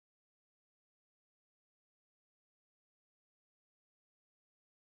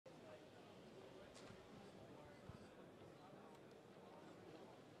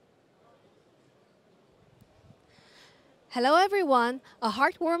Hello everyone, a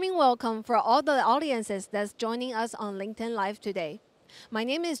heartwarming welcome for all the audiences that's joining us on LinkedIn Live today. My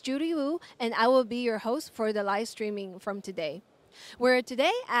name is Judy Wu and I will be your host for the live streaming from today. We're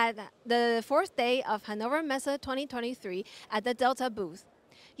today at the fourth day of Hannover Messe 2023 at the Delta booth.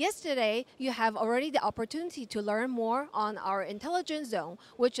 Yesterday, you have already the opportunity to learn more on our Intelligence Zone,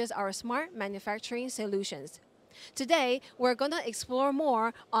 which is our smart manufacturing solutions. Today, we're going to explore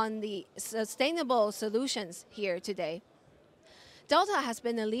more on the sustainable solutions here today. Delta has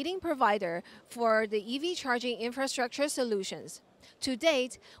been a leading provider for the EV charging infrastructure solutions. To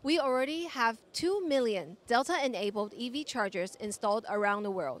date, we already have 2 million Delta-enabled EV chargers installed around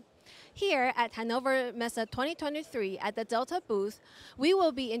the world. Here at Hannover Messe 2023 at the Delta booth, we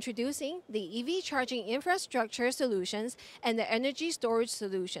will be introducing the EV charging infrastructure solutions and the energy storage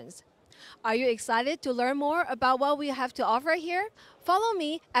solutions. Are you excited to learn more about what we have to offer here? Follow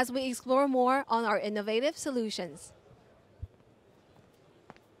me as we explore more on our innovative solutions.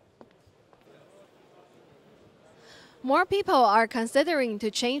 More people are considering to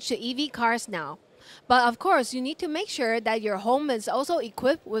change to EV cars now. But of course, you need to make sure that your home is also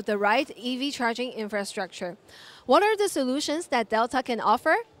equipped with the right EV charging infrastructure. What are the solutions that Delta can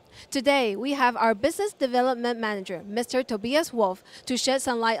offer? Today, we have our Business Development Manager, Mr. Tobias Wolf, to shed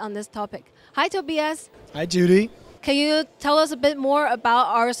some light on this topic. Hi, Tobias. Hi, Judy. Can you tell us a bit more about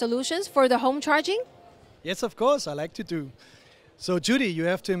our solutions for the home charging? Yes, of course, I like to do. So, Judy, you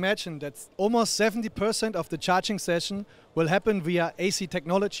have to imagine that almost 70% of the charging session will happen via AC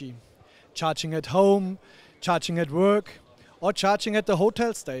technology. Charging at home, charging at work, or charging at the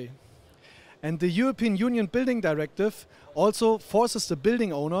hotel stay. And the European Union Building Directive also forces the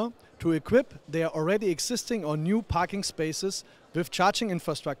building owner to equip their already existing or new parking spaces with charging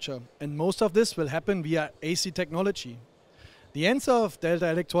infrastructure. And most of this will happen via AC technology. The answer of Delta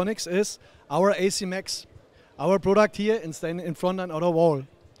Electronics is our AC Max. Our product here is standing in front and outer wall.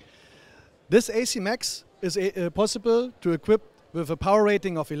 This AC Max is possible to equip with a power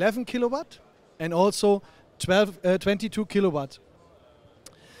rating of 11 kilowatt and also 22 kilowatt.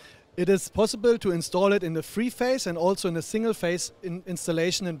 It is possible to install it in a three-phase and also in a single-phase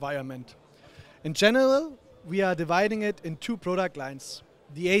installation environment. In general, we are dividing it in two product lines,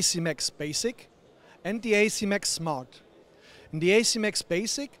 the AC Max Basic and the AC Max Smart. In the AC Max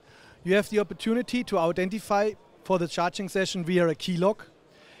Basic, you have the opportunity to identify for the charging session via a key lock,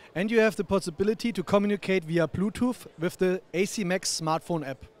 and you have the possibility to communicate via Bluetooth with the AC Max smartphone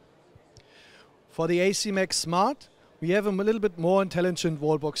app. For the AC Max Smart, we have a little bit more intelligent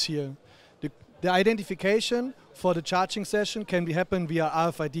wall box here. The identification for the charging session can happen via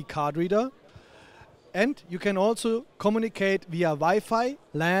RFID card reader, and you can also communicate via Wi-Fi,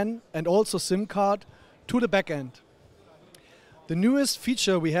 LAN, and also SIM card to the backend. The newest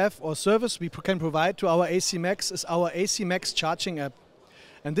feature we have or service we can provide to our AC Max is our AC Max charging app.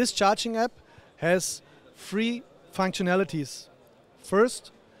 And this charging app has three functionalities.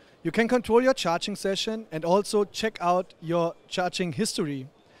 First, you can control your charging session and also check out your charging history.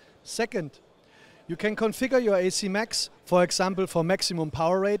 Second, you can configure your AC Max, for example, for maximum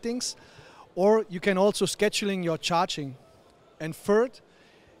power ratings, or you can also scheduling your charging. And third,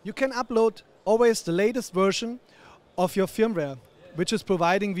 you can upload always the latest version of your firmware, which is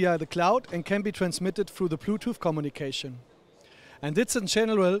providing via the cloud and can be transmitted through the Bluetooth communication. And it's in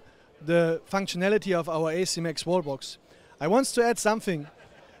general the functionality of our AC Max wallbox. I want to add something.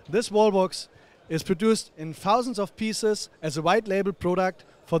 This wallbox is produced in thousands of pieces as a white label product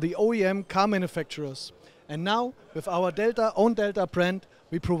for the OEM car manufacturers. And now with our own Delta brand,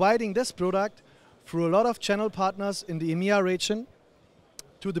 we're providing this product through a lot of channel partners in the EMEA region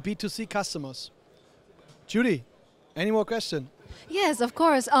to the B2C customers. Judy, any more questions? Yes, of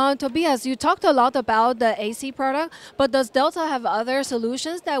course. Tobias, you talked a lot about the AC product, but does Delta have other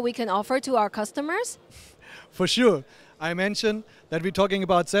solutions that we can offer to our customers? For sure. I mentioned that we're talking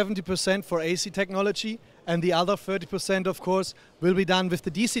about 70% for AC technology, and the other 30%, of course, will be done with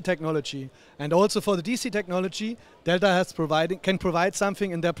the DC technology. And also for the DC technology, Delta can provide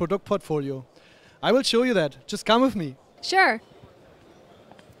something in their product portfolio. I will show you that. Just come with me. Sure.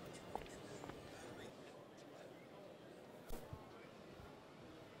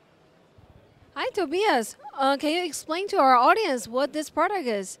 Hi, Tobias. Can you explain to our audience what this product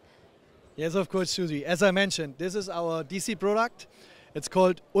is? Yes, of course, Susie. As I mentioned, this is our DC product. It's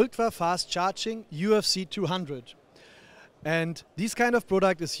called Ultra Fast Charging UFC 200. And this kind of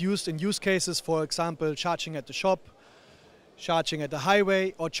product is used in use cases, for example, charging at the shop, charging at the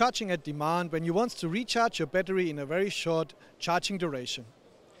highway, or charging at demand when you want to recharge your battery in a very short charging duration.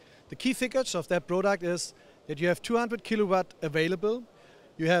 The key features of that product is that you have 200 kilowatt available.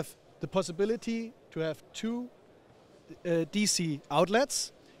 You have the possibility to have two DC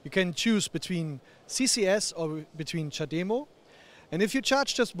outlets. You can choose between CCS or between CHAdeMO. And if you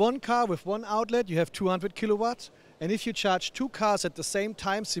charge just one car with one outlet, you have 200 kilowatts. And if you charge two cars at the same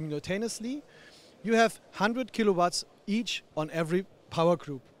time simultaneously, you have 100 kilowatts each on every power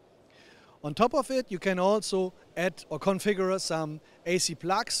group. On top of it, you can also add or configure some AC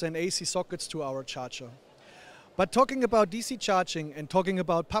plugs and AC sockets to our charger. But talking about DC charging and talking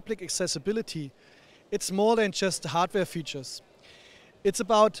about public accessibility, it's more than just the hardware features. It's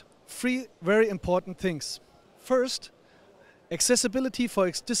about three very important things. First, accessibility for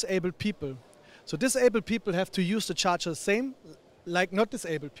disabled people. So disabled people have to use the charger same like not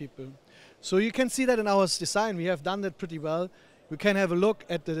disabled people. So you can see that in our design, we have done that pretty well. You can have a look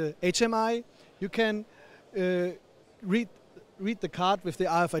at the HMI. You can read the card with the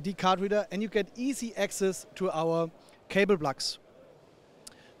RFID card reader, and you get easy access to our cable plugs.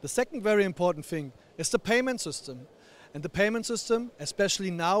 The second very important thing is the payment system. And the payment system,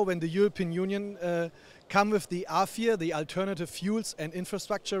 especially now when the European Union come with the AFIR, the Alternative Fuels and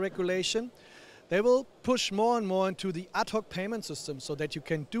Infrastructure Regulation, they will push more and more into the ad hoc payment system so that you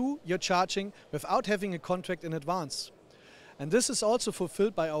can do your charging without having a contract in advance. And this is also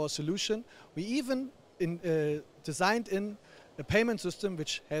fulfilled by our solution. We even designed in a payment system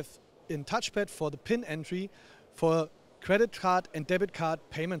which have in touchpad for the PIN entry for credit card and debit card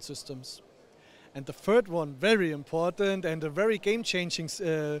payment systems. And the third one, very important and a very game-changing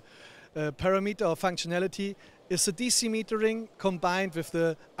parameter or functionality, is the DC metering combined with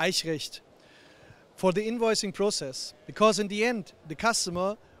the Eichrecht for the invoicing process. Because in the end, the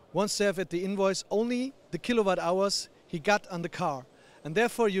customer wants to have at the invoice only the kilowatt hours he got on the car. And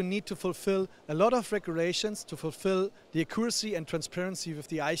therefore you need to fulfill a lot of regulations to fulfill the accuracy and transparency with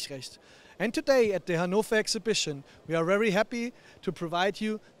the Eichrecht. And today at the Hannover exhibition, we are very happy to provide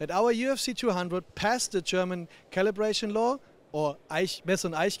you that our UFC 200 passed the German calibration law, or Mess-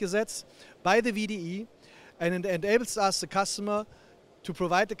 und Eichgesetz, by the VDE, and it enables us, the customer, to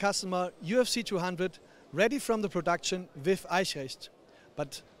provide the customer UFC 200 ready from the production with Eichrecht.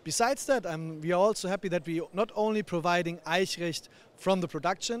 But besides that, we are also happy that we not only providing Eichrecht from the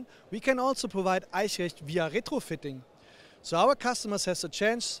production, we can also provide Eichrecht via retrofitting. So our customers has a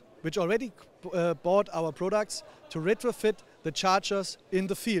chance, which already bought our products, to retrofit the chargers in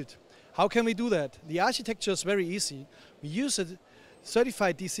the field. How can we do that? The architecture is very easy. We use a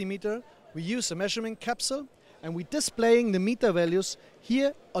certified DC meter, we use a measurement capsule, and we're displaying the meter values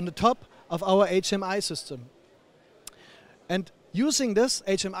here on the top of our HMI system. And using this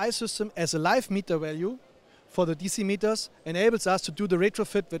HMI system as a live meter value for the DC meters enables us to do the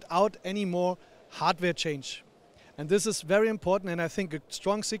retrofit without any more hardware change. And this is very important, and I think a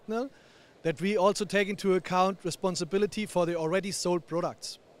strong signal that we also take into account responsibility for the already sold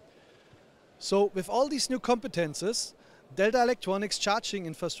products. So with all these new competences, Delta Electronics charging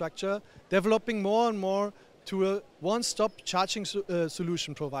infrastructure developing more and more to a one-stop charging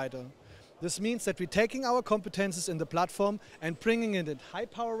solution provider. This means that we're taking our competences in the platform and bringing it in high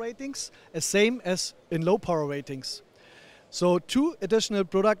power ratings, as same as in low power ratings. So two additional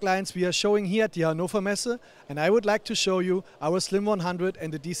product lines we are showing here at the Hannover Messe, and I would like to show you our Slim 100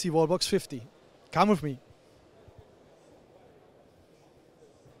 and the DC Wallbox 50. Come with me.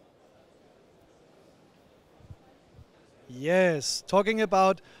 Yes, talking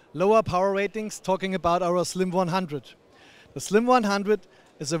about lower power ratings, talking about our Slim 100. The Slim 100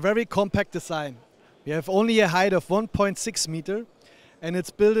 is a very compact design. We have only a height of 1.6 meter, and it's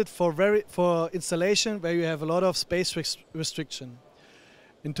built for installation where you have a lot of space restriction.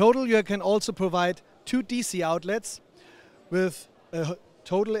 In total, you can also provide two DC outlets with a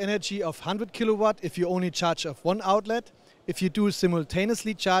total energy of 100 kilowatt if you only charge of one outlet. If you do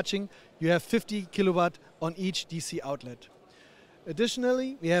simultaneously charging, you have 50 kilowatt on each DC outlet.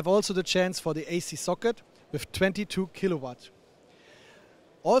 Additionally, we have also the chance for the AC socket with 22 kilowatt.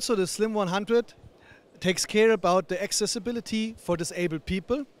 Also, the Slim 100 takes care about the accessibility for disabled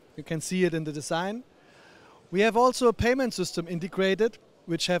people. You can see it in the design. We have also a payment system integrated,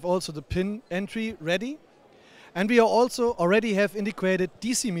 which have also the PIN entry ready. And we are also already have integrated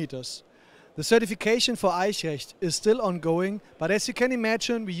DC meters. The certification for Eichrecht is still ongoing, but as you can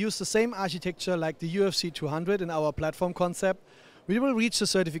imagine, we use the same architecture like the UFC 200 in our platform concept. We will reach the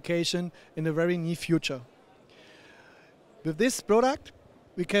certification in the very near future. With this product,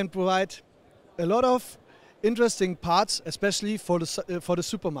 we can provide a lot of interesting parts, especially for the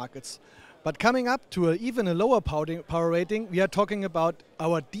supermarkets. But coming up to even a lower power rating, we are talking about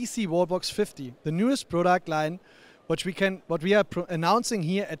our DC Wallbox 50, the newest product line, what we are announcing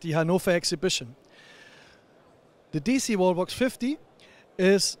here at the Hannover exhibition. The DC Wallbox 50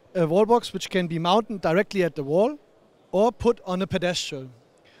 is a wallbox which can be mounted directly at the wall. or put on a pedestal.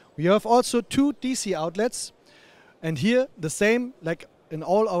 We have also 2 DC outlets, and here the same like in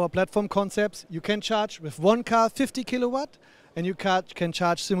all our platform concepts, you can charge with one car 50 kilowatt, and you can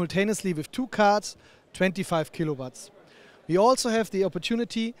charge simultaneously with 2 cars 25 kilowatts. We also have the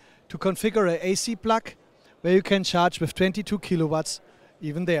opportunity to configure an AC plug where you can charge with 22 kilowatts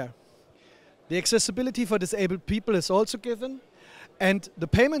even there. The accessibility for disabled people is also given, and the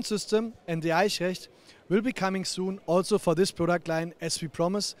payment system and the Eichrecht will be coming soon also for this product line, as we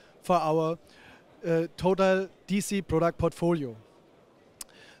promise for our total DC product portfolio.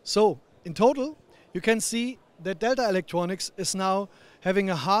 So in total, you can see that Delta Electronics is now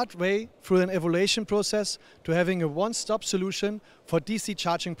having a hard way through an evaluation process to having a one-stop solution for DC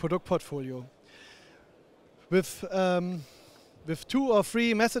charging product portfolio. With 2 or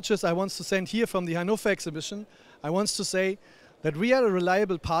 3 messages I want to send here from the Hannover exhibition, I want to say that we are a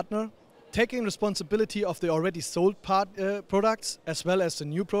reliable partner, taking responsibility of the already sold products as well as the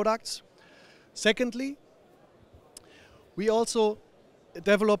new products. Secondly, we also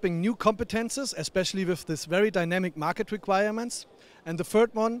developing new competences, especially with this very dynamic market requirements. And the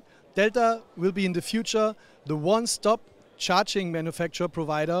third one, Delta will be in the future the one-stop charging manufacturer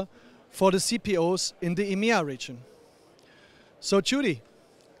provider for the CPOs in the EMEA region. So Judy,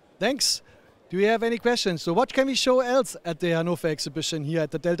 thanks. Do you have any questions? So what can we show else at the Hannover exhibition here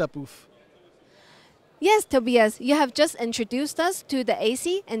at the Delta booth? Yes, Tobias, you have just introduced us to the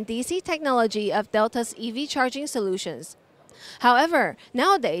AC and DC technology of Delta's EV charging solutions. However,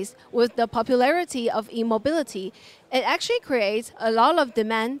 nowadays, with the popularity of e-mobility, it actually creates a lot of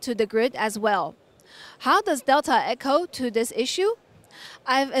demand to the grid as well. How does Delta echo to this issue?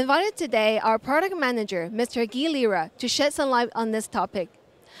 I've invited today our product manager, Mr. Guy Lira, to shed some light on this topic.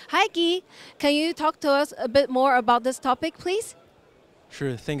 Hi Guy, can you talk to us a bit more about this topic, please?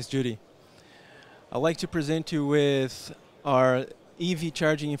 Sure, thanks Judy. I'd like to present you with our EV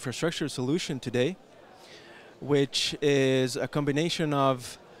charging infrastructure solution today, which is a combination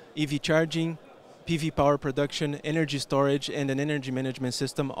of EV charging, PV power production, energy storage, and an energy management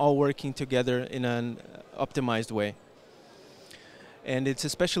system all working together in an optimized way. And it's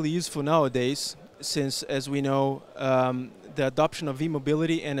especially useful nowadays since, as we know, the adoption of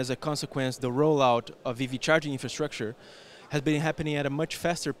e-mobility and as a consequence the rollout of EV charging infrastructure has been happening at a much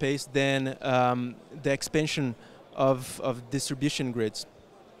faster pace than the expansion of distribution grids.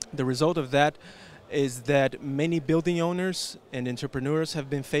 The result of that is that many building owners and entrepreneurs have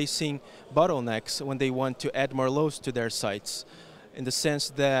been facing bottlenecks when they want to add more loads to their sites, in the sense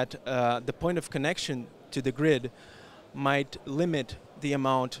that the point of connection to the grid might limit the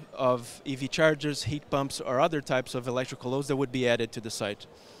amount of EV chargers, heat pumps, or other types of electrical loads that would be added to the site.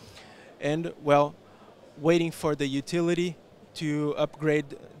 And, well, waiting for the utility to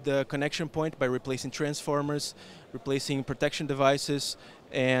upgrade the connection point by replacing transformers, replacing protection devices,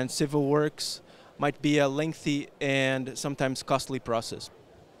 and civil works might be a lengthy and sometimes costly process.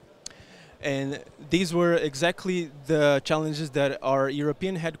 And these were exactly the challenges that our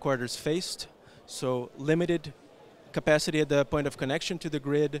European headquarters faced. So limited capacity at the point of connection to the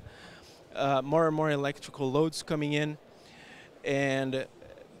grid, more and more electrical loads coming in, and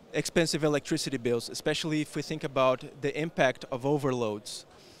expensive electricity bills, especially if we think about the impact of overloads.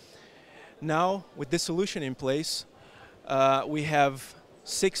 Now, with this solution in place, we have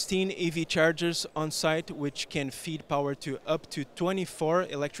 16 EV chargers on site, which can feed power to up to 24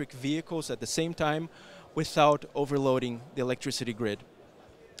 electric vehicles at the same time without overloading the electricity grid.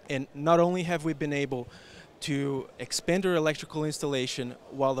 And not only have we been able to expand our electrical installation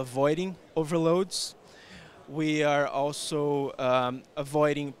while avoiding overloads, we are also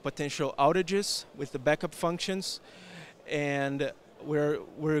avoiding potential outages with the backup functions, and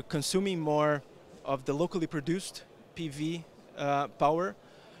we're consuming more of the locally produced PV power,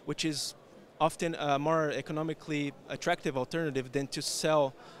 which is often a more economically attractive alternative than to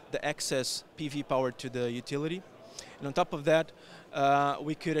sell the excess PV power to the utility. And on top of that,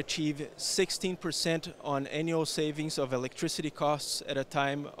 we could achieve 16% on annual savings of electricity costs at a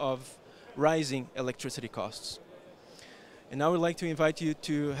time of rising electricity costs. And now I would like to invite you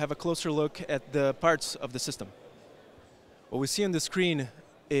to have a closer look at the parts of the system. What we see on the screen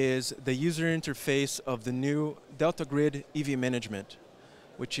is the user interface of the new Delta Grid EV Management,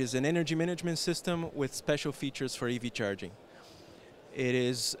 which is an energy management system with special features for EV charging. It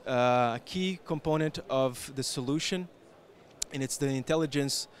is a key component of the solution, and it's the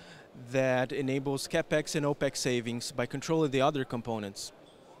intelligence that enables CapEx and OpEx savings by controlling the other components.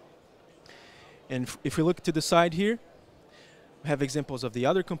 And if we look to the side here, we have examples of the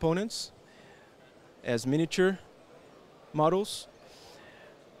other components as miniature models.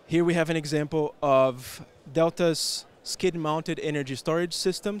 Here we have an example of Delta's skid-mounted energy storage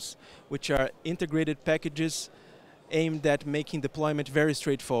systems, which are integrated packages aimed at making deployment very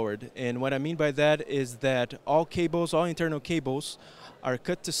straightforward. And what I mean by that is that all cables, all internal cables, are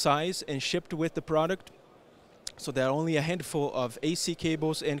cut to size and shipped with the product, so that only a handful of AC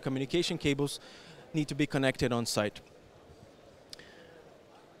cables and communication cables need to be connected on site.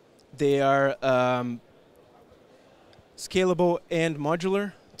 They are scalable and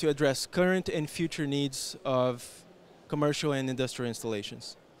modular to address current and future needs of commercial and industrial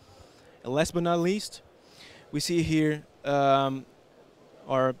installations. And last but not least, we see here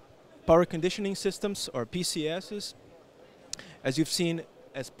our power conditioning systems, or PCSs. As you've seen,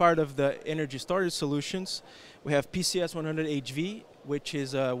 as part of the energy storage solutions, we have PCS 100HV, which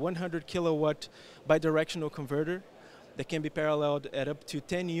is a 100 kilowatt bidirectional converter that can be paralleled at up to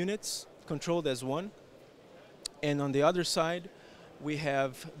 10 units, controlled as one. And on the other side, we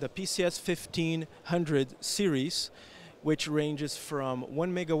have the PCS 1500 series, which ranges from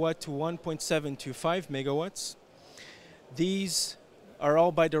 1 megawatt to 1.725 megawatts. These are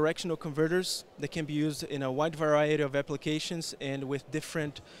all bidirectional converters that can be used in a wide variety of applications and with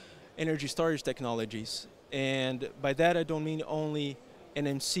different energy storage technologies. And by that I don't mean only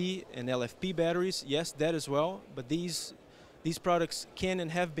NMC and LFP batteries, yes, that as well, but these products can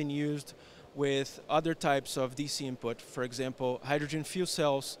and have been used with other types of DC input, for example, hydrogen fuel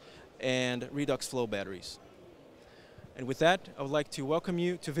cells and redox flow batteries. And with that, I would like to welcome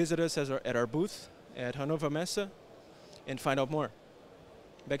you to visit us at our booth at Hannover Messe and find out more.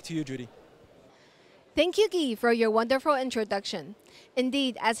 Back to you, Judy. Thank you, Guy, for your wonderful introduction.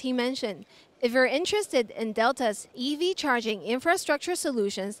 Indeed, as he mentioned, if you're interested in Delta's EV charging infrastructure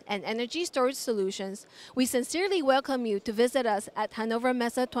solutions and energy storage solutions, we sincerely welcome you to visit us at Hannover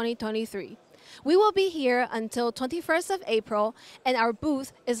Messe 2023. We will be here until 21st of April, and our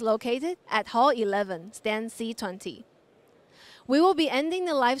booth is located at Hall 11, stand C20. We will be ending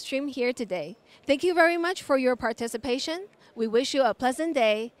the live stream here today. Thank you very much for your participation. We wish you a pleasant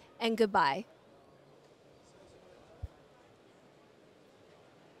day, and goodbye.